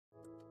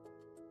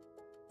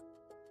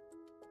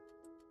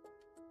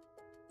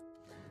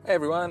Hey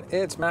everyone,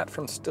 it's Matt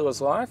from Still As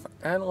Life,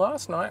 and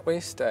last night we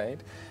stayed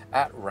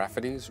at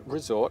Raffertys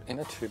Resort in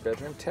a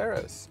 2-bedroom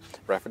terrace.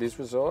 Raffertys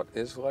Resort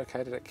is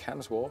located at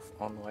Cams Wharf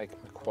on Lake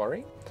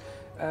Macquarie,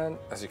 and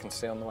as you can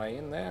see on the way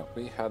in there,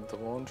 we had the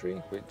laundry,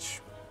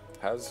 which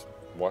has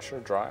washer,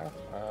 dryer,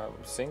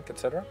 sink,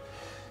 etc.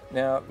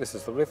 Now this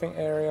is the living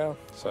area,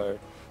 so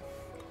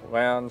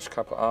lounge,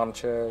 couple of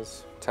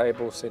armchairs,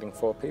 table seating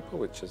 4 people,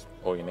 which is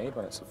all you need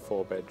when it's a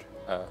 4-bed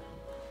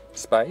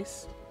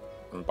space.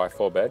 And by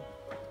 4-bed,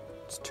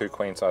 it's 2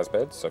 queen-size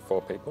beds, so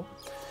 4 people.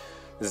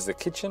 This is the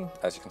kitchen.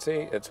 As you can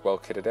see, it's well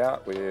kitted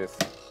out with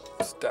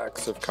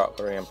stacks of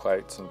cutlery and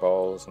plates and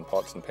bowls and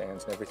pots and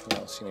pans and everything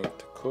else you need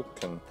to cook,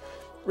 and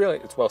really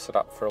it's well set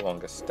up for a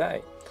longer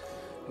stay.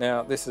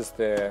 Now this is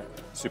their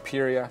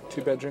superior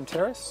 2-bedroom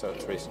terrace, so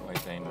it's recently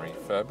been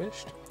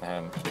refurbished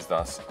and is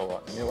thus a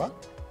lot newer,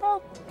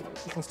 but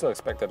you can still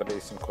expect there to be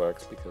some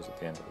quirks because at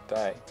the end of the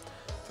day,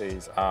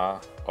 these are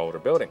older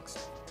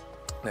buildings.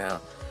 Now,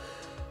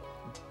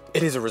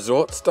 it is a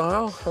resort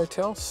style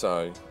hotel,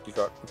 so you've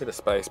got a bit of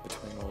space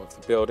between all of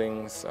the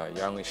buildings.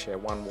 You only share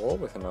one wall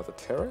with another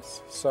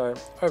terrace. So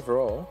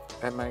overall,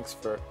 it makes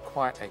for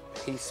quite a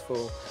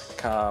peaceful,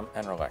 calm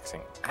and relaxing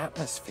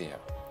atmosphere.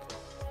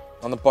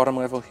 On the bottom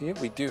level here,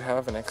 we do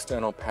have an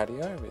external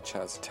patio, which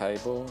has a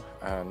table,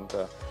 and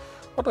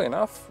oddly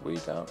enough, we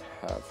don't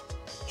have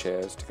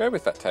chairs to go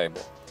with that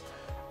table.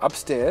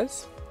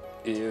 Upstairs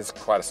is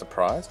quite a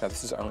surprise. Now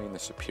this is only in the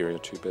superior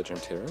 2-bedroom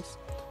terrace.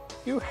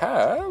 You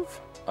have,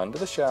 under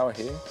the shower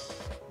here,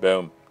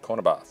 boom,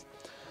 corner bath.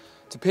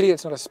 It's a pity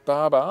it's not a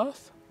spa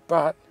bath,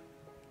 but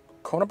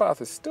corner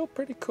bath is still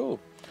pretty cool.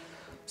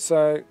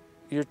 So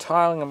your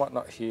tiling and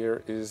whatnot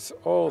here is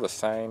all the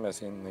same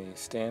as in the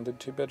standard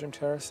 2-bedroom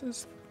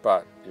terraces,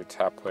 but your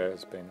tapware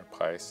has been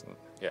replaced, and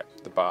yeah,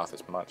 the bath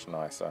is much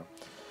nicer.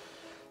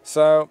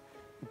 So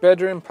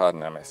bedroom,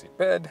 pardon our messy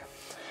bed,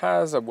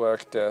 has a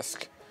work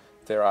desk.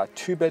 There are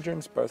 2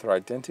 bedrooms, both are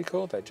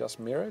identical, they're just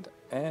mirrored,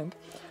 and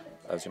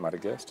as you might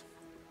have guessed,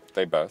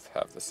 they both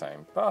have the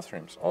same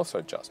bathrooms, also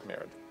just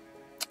mirrored.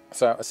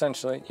 So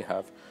essentially you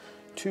have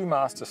 2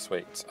 master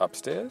suites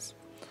upstairs.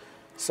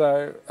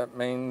 So it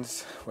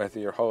means whether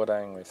you're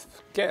holidaying with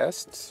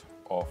guests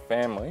or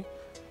family,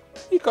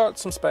 you've got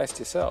some space to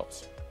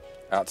yourselves.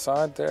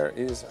 Outside there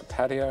is a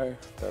patio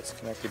that's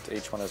connected to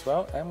each one as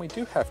well, and we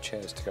do have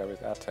chairs to go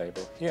with our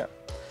table here.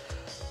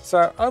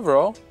 So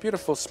overall,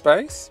 beautiful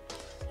space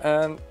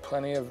and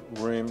plenty of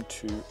room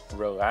to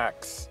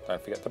relax.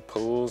 Don't forget the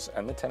pools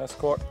and the tennis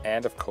court,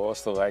 and of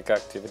course the lake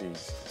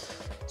activities.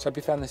 So if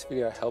you found this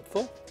video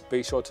helpful,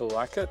 be sure to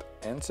like it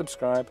and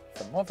subscribe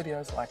for more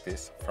videos like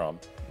this from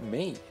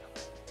me.